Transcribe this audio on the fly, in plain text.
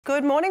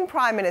Good morning,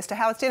 Prime Minister.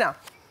 How was dinner?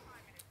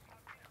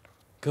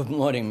 Good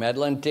morning,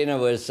 Madeline. Dinner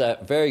was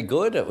very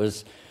good. It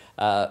was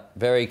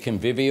very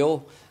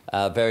convivial,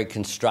 very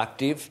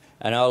constructive,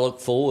 and I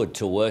look forward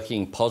to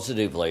working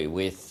positively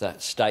with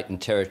state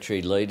and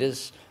territory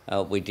leaders.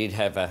 We did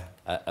have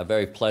a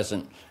very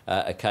pleasant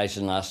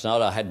occasion last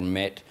night. I hadn't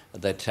met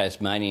the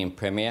Tasmanian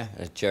Premier,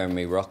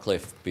 Jeremy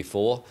Rockcliffe,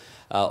 before.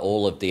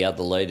 All of the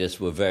other leaders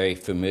were very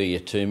familiar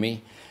to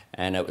me,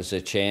 and it was a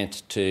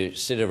chance to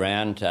sit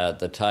around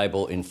the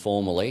table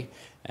informally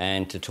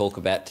and to talk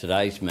about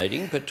today's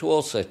meeting, but to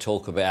also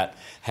talk about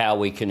how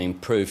we can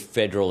improve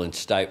federal and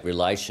state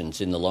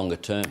relations in the longer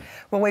term.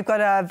 Well, we've got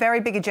a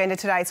very big agenda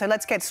today, so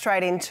let's get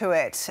straight into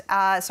it. So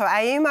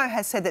AEMO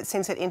has said that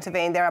since it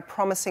intervened, there are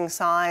promising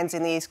signs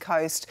in the East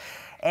Coast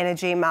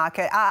energy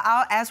market.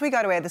 As we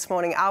go to air this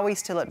morning, are we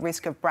still at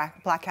risk of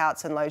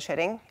blackouts and load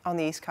shedding on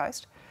the East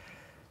Coast?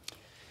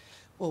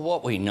 Well,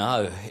 what we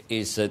know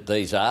is that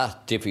these are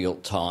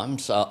difficult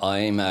times.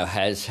 AEMO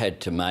has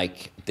had to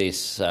make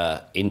this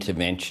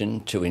intervention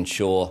to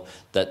ensure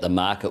that the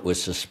market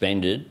was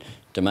suspended,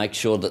 to make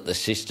sure that the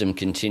system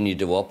continued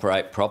to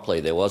operate properly.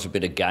 There was a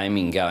bit of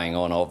gaming going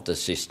on of the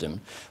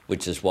system,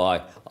 which is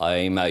why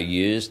AEMO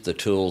used the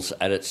tools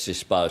at its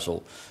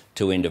disposal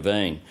to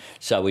intervene.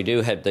 So we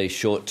do have these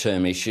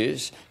short-term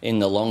issues. In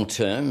the long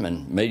term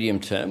and medium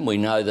term, we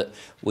know that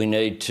we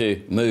need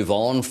to move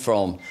on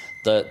from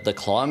the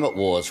climate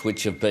wars,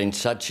 which have been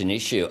such an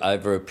issue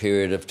over a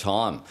period of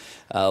time.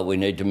 We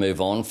need to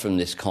move on from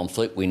this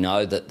conflict. We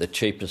know that the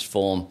cheapest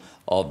form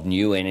of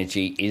new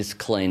energy is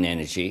clean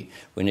energy.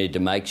 We need to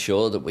make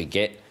sure that we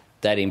get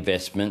that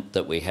investment,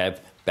 that we have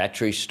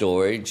battery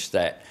storage,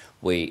 that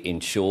we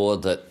ensure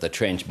that the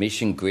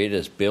transmission grid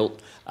is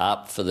built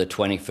up for the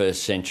 21st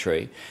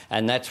century.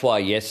 And that's why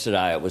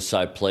yesterday it was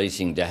so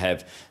pleasing to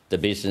have the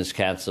Business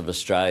Council of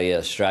Australia,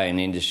 Australian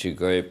Industry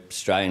Group,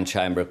 Australian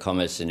Chamber of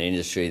Commerce and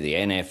Industry, the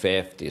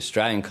NFF, the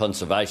Australian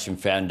Conservation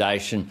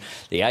Foundation,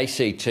 the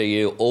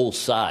ACTU all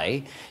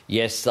say,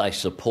 yes, they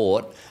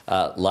support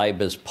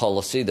Labor's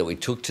policy that we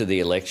took to the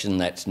election.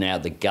 That's now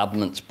the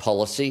government's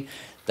policy.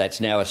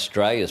 That's now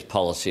Australia's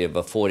policy of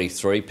a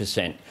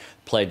 43%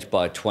 pledge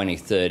by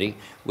 2030,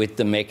 with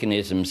the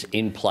mechanisms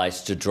in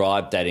place to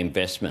drive that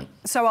investment.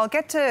 So I'll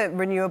get to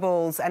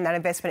renewables and that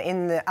investment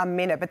in a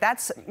minute, but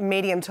that's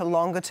medium to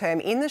longer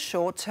term. In the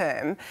short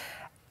term,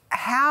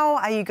 how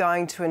are you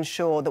going to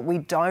ensure that we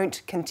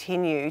don't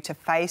continue to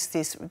face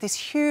this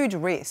huge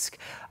risk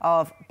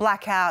of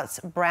blackouts,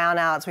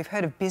 brownouts? We've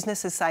heard of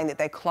businesses saying that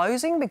they're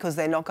closing because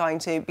they're not going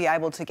to be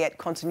able to get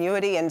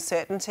continuity and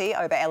certainty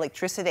over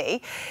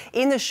electricity.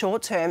 In the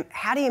short term,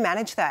 how do you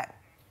manage that?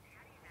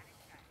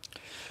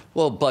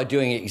 Well, by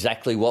doing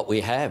exactly what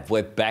we have.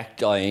 We've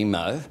backed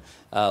AEMO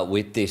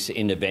with this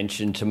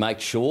intervention to make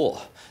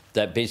sure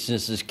that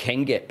businesses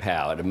can get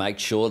power, to make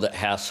sure that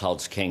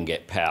households can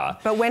get power.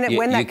 But when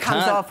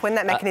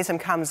that mechanism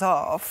comes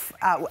off,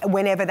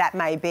 whenever that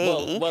may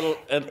be,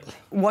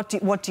 what do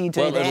you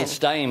do then? Well, it'll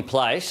stay in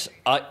place.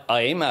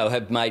 AEMO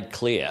have made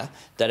clear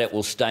that it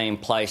will stay in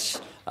place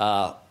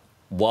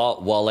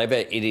while ever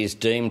it is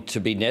deemed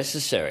to be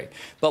necessary.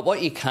 But what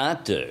I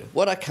can't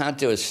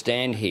do is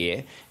stand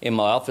here in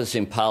my office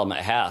in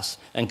Parliament House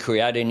and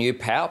create a new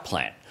power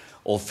plant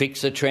or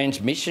fix a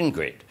transmission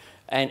grid.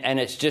 And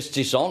it's just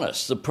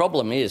dishonest. The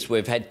problem is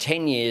we've had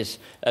 10 years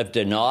of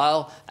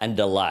denial and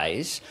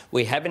delays.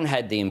 We haven't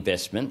had the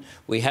investment.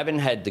 We haven't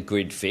had the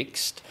grid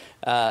fixed.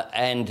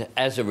 And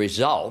as a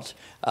result,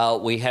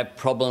 we have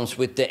problems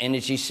with the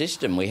energy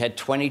system. We had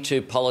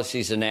 22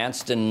 policies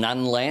announced and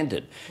none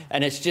landed.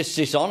 And it's just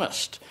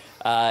dishonest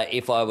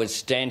if I would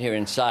stand here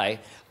and say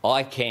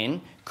I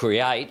can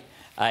create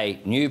a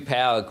new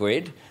power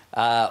grid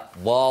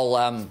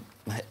while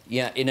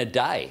in a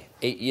day.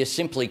 You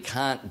simply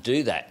can't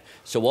do that.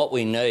 So what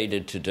we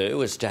needed to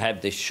do is to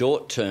have this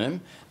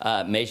short-term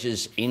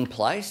measures in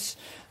place,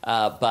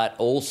 but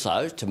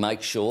also to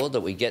make sure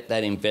that we get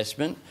that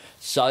investment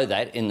so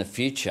that in the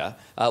future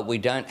we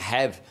don't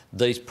have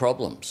these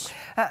problems.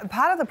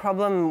 Part of the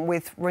problem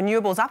with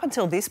renewables up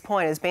until this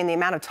point has been the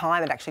amount of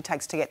time it actually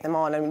takes to get them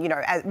on. And,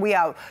 we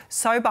are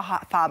so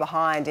far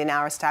behind in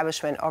our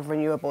establishment of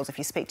renewables. If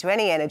you speak to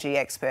any energy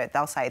expert,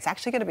 they'll say it's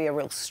actually going to be a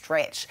real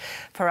stretch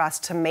for us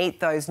to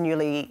meet those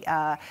newly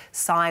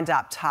signed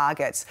up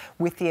targets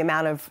with the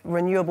amount of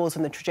renewables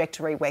and the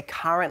trajectory we're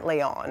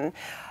currently on.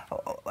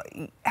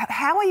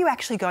 How are you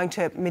actually going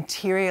to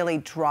materially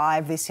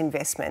drive this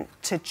investment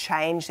to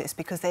change this?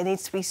 Because there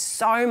needs to be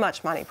so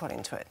much money put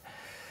into it.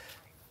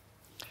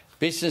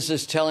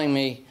 Businesses telling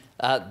me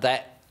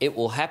that it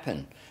will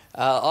happen.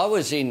 I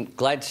was in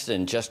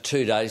Gladstone just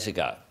 2 days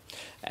ago,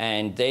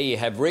 and there you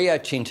have Rio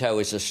Tinto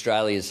is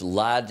Australia's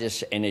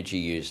largest energy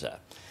user.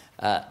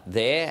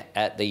 There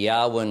at the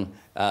Yarwun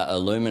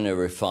alumina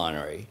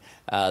refinery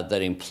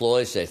that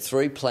employs their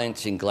 3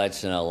 plants in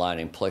Gladstone alone,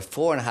 employ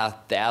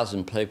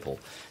 4,500 people.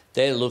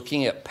 They're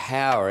looking at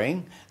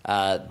powering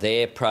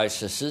their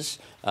processes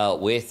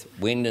with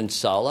wind and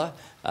solar,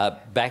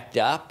 backed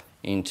up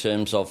in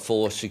terms of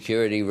for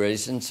security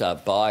reasons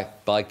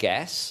by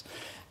gas.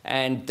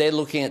 and they're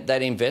looking at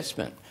that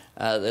investment.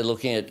 They're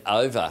looking at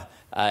over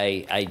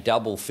a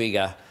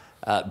double-figure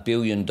 $1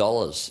 billion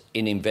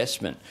in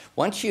investment.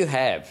 Once you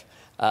have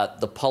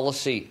the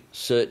policy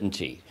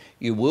certainty,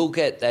 you will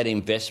get that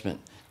investment.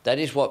 That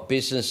is what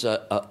business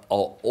are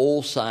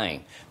all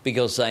saying,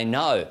 because they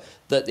know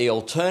that the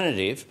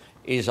alternative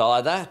is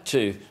either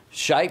to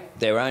shape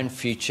their own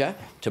future,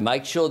 to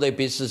make sure their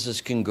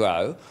businesses can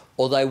grow,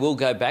 or they will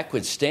go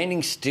backwards.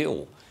 Standing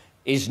still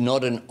is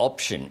not an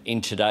option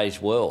in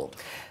today's world.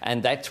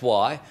 And that's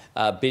why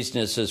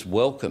businesses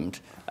welcomed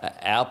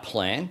our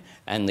plan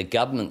and the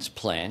government's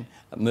plan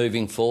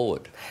moving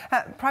forward.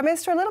 Prime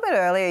Minister, a little bit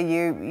earlier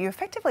you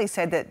effectively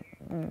said that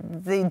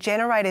the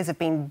generators have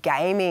been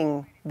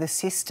gaming the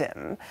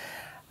system.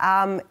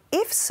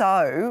 If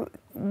so,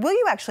 will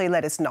you actually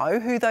let us know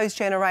who those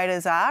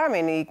generators are? I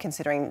mean, are you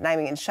considering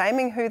naming and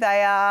shaming who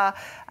they are?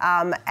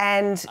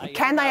 And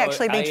can they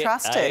actually be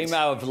trusted?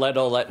 AEMO have let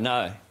all that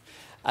know.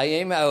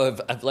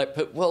 AEMO have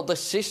let... Well, the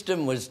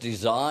system was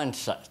designed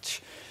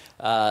such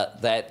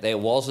that there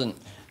wasn't...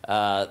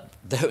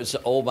 there was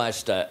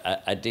almost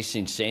a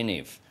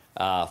disincentive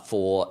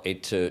for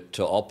it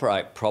to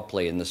operate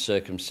properly in the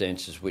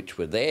circumstances which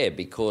were there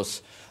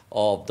because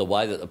of the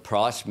way that the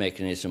price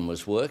mechanism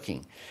was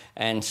working.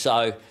 And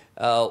so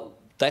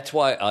that's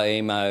why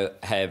AEMO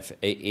have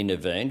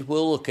intervened.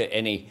 We'll look at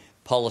any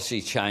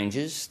policy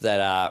changes that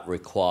are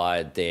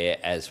required there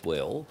as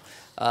well.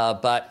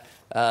 But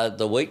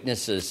the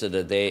weaknesses that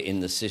are there in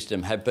the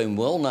system have been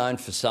well known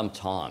for some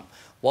time.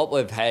 What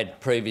we've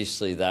had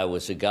previously, though,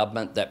 was a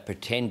government that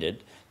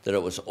pretended that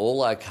it was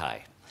all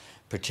okay,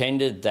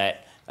 pretended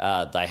that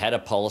they had a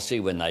policy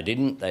when they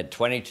didn't. They had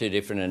 22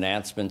 different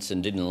announcements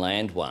and didn't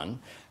land one.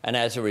 And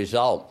as a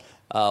result,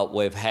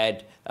 we've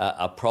had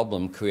a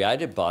problem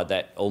created by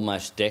that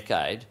almost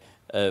decade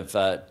of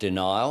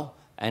denial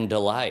and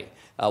delay.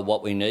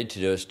 What we need to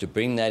do is to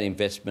bring that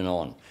investment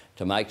on,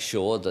 to make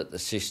sure that the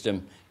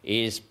system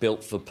is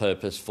built for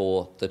purpose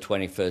for the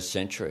 21st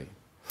century.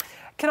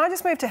 Can I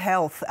just move to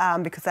health,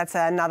 because that's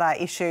another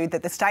issue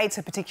that the states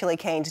are particularly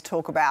keen to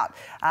talk about.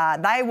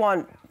 They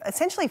want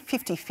essentially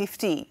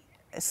 50-50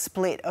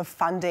 split of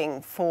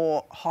funding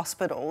for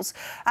hospitals.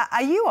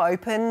 Are you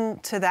open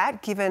to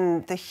that,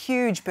 given the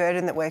huge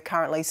burden that we're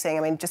currently seeing?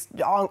 I mean, just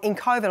in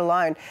COVID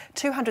alone,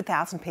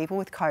 200,000 people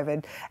with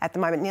COVID at the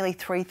moment, nearly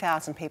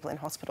 3,000 people in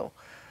hospital.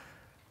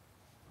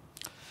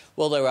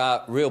 Well, there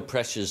are real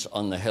pressures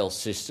on the health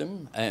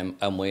system,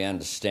 and we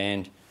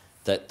understand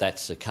that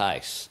that's the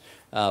case.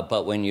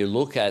 But when you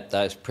look at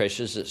those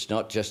pressures, it's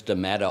not just a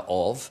matter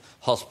of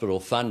hospital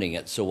funding,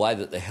 it's the way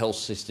that the health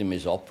system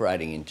is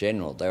operating in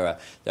general. There are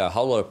a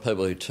whole lot of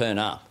people who turn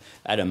up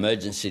at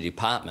emergency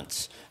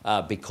departments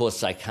because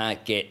they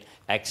can't get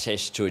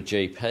access to a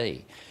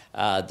GP.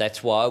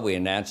 That's why we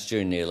announced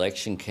during the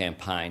election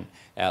campaign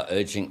our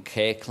urgent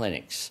care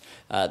clinics.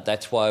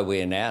 That's why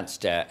we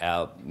announced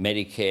our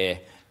Medicare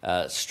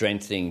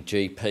strengthening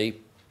GP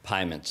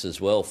payments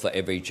as well for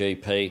every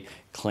GP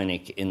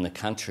clinic in the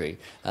country.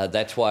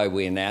 That's why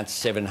we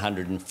announced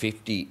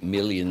 $750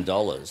 million.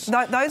 Those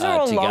are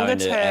all longer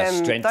term.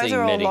 Strengthening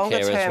Medicare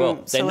as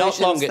well.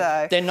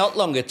 They're not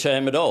longer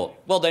term at all.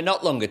 Well, they're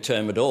not longer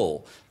term at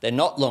all. They're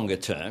not longer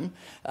term.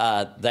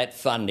 That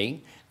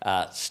funding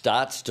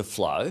starts to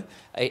flow.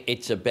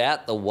 It's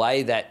about the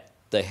way that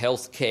the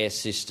healthcare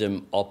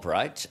system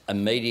operates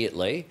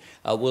immediately.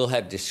 We'll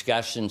have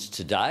discussions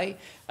today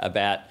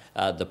about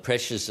the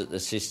pressures that the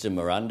system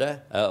are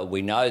under.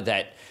 We know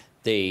that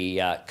the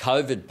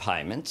COVID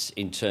payments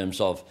in terms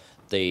of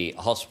the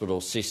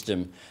hospital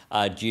system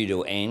are due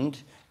to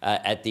end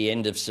at the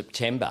end of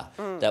September.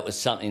 That was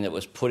something that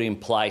was put in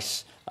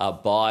place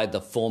by the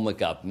former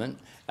government,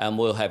 and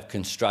we'll have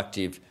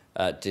constructive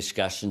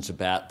discussions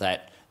about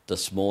that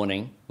this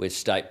morning with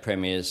state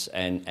premiers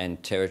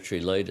and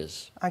territory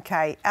leaders.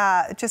 OK,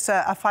 just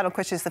a final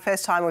question. It's the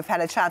first time we've had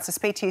a chance to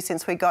speak to you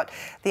since we got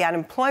the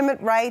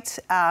unemployment rate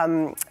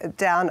down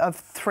of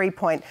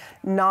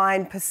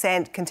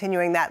 3.9%,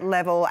 continuing that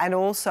level, and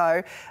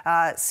also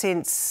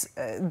since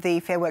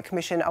the Fair Work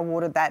Commission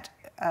awarded that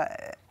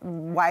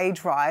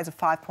wage rise of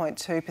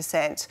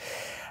 5.2%.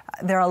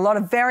 There are a lot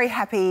of very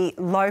happy,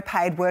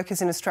 low-paid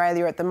workers in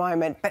Australia at the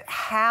moment, but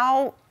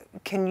how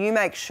can you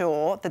make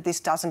sure that this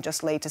doesn't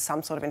just lead to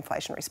some sort of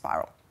inflationary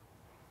spiral?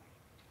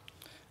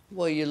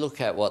 Well, you look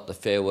at what the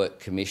Fair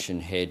Work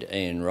Commission head,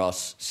 Ian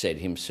Ross, said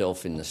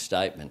himself in the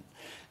statement,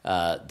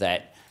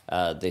 that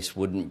this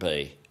wouldn't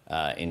be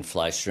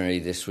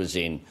inflationary. This was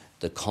in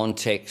the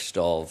context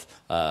of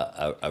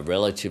a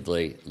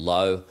relatively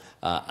low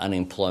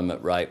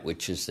unemployment rate,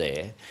 which is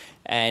there.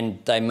 And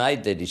they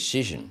made the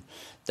decision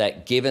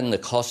that given the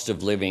cost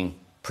of living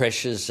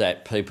pressures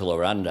that people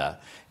are under,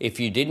 if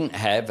you didn't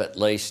have at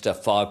least a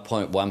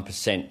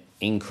 5.1%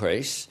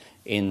 increase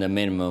in the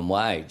minimum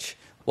wage,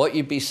 what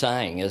you'd be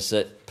saying is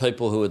that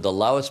people who are the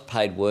lowest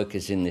paid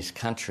workers in this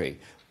country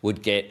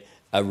would get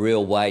a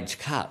real wage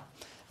cut,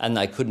 and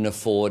they couldn't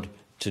afford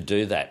to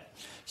do that.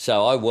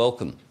 So I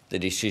welcome the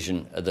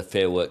decision of the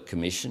Fair Work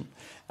Commission.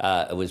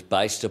 It was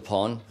based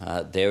upon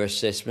their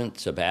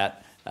assessments about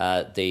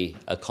the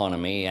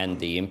economy and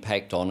the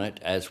impact on it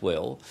as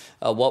well.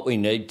 What we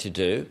need to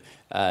do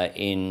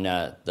in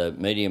the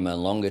medium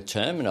and longer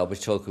term, and I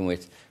was talking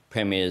with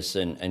premiers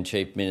and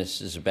chief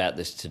ministers about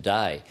this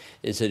today,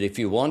 is that if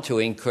you want to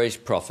increase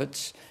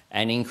profits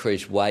and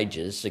increase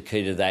wages, the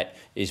key to that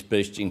is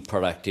boosting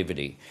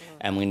productivity.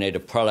 And we need a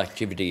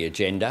productivity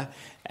agenda,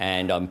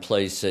 and I'm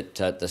pleased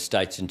that the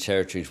states and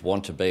territories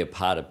want to be a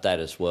part of that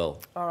as well.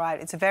 All right,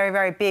 it's a very,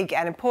 very big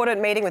and important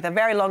meeting with a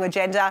very long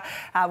agenda.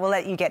 We'll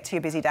let you get to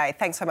your busy day.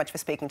 Thanks so much for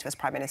speaking to us,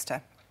 Prime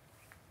Minister.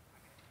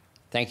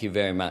 Thank you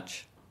very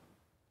much.